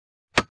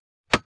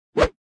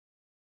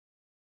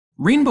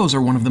Rainbows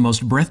are one of the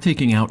most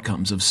breathtaking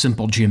outcomes of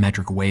simple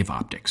geometric wave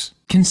optics.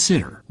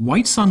 Consider,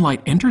 white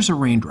sunlight enters a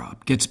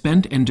raindrop, gets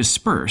bent and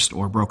dispersed,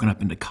 or broken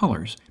up into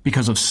colors,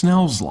 because of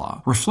Snell's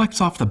law,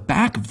 reflects off the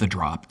back of the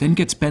drop, then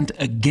gets bent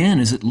again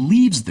as it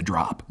leaves the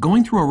drop,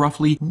 going through a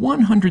roughly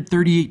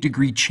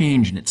 138-degree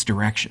change in its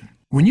direction.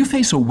 When you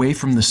face away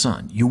from the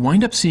sun, you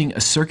wind up seeing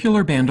a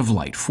circular band of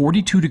light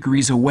 42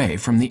 degrees away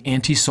from the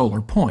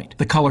anti-solar point,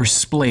 the colors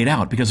splayed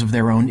out because of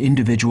their own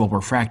individual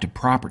refractive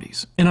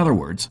properties. In other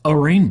words, a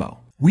rainbow.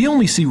 We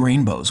only see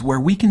rainbows where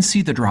we can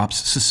see the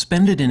drops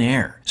suspended in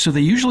air, so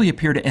they usually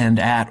appear to end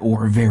at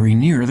or very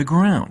near the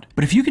ground.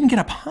 But if you can get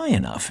up high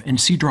enough and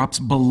see drops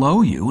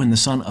below you and the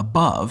sun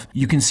above,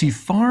 you can see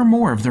far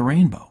more of the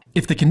rainbow.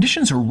 If the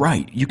conditions are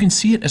right, you can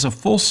see it as a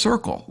full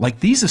circle,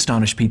 like these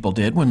astonished people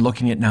did when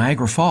looking at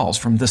Niagara Falls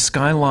from the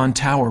Skylon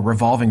Tower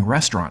revolving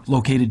restaurant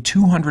located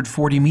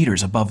 240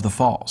 meters above the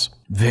falls.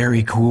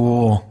 Very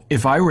cool.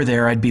 If I were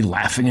there, I'd be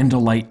laughing in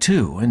delight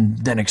too, and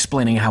then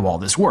explaining how all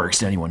this works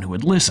to anyone who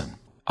would listen.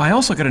 I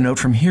also got a note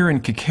from here in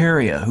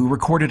Kikaria who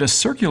recorded a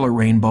circular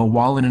rainbow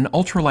while in an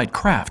ultralight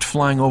craft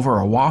flying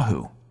over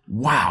Oahu.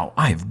 Wow,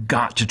 I've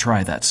got to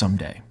try that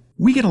someday.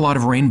 We get a lot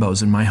of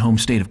rainbows in my home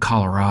state of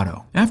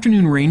Colorado.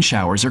 Afternoon rain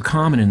showers are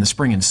common in the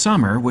spring and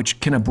summer,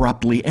 which can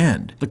abruptly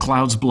end. The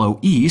clouds blow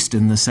east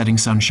and the setting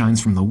sun shines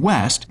from the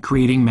west,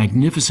 creating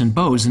magnificent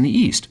bows in the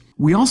east.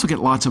 We also get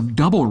lots of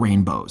double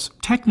rainbows,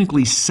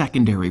 technically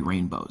secondary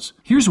rainbows.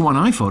 Here's one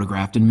I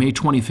photographed in May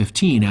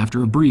 2015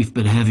 after a brief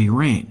but heavy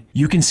rain.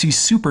 You can see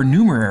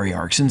supernumerary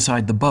arcs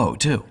inside the bow,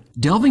 too.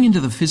 Delving into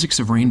the physics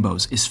of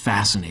rainbows is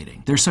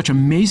fascinating. They're such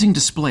amazing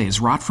displays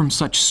wrought from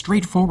such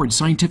straightforward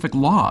scientific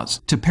laws.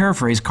 To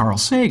paraphrase Carl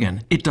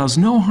Sagan, it does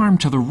no harm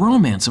to the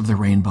romance of the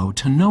rainbow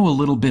to know a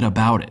little bit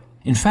about it.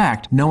 In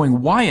fact,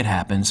 knowing why it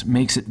happens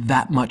makes it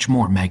that much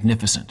more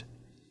magnificent.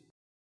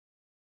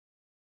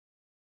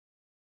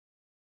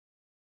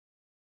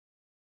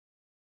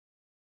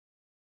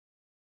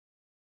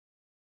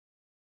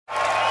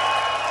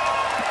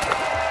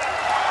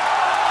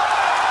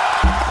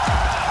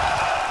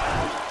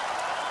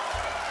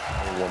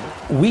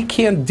 We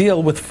can't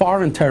deal with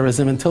foreign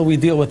terrorism until we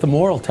deal with the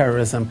moral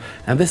terrorism,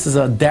 and this is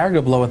a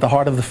dagger blow at the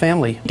heart of the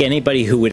family. Anybody who would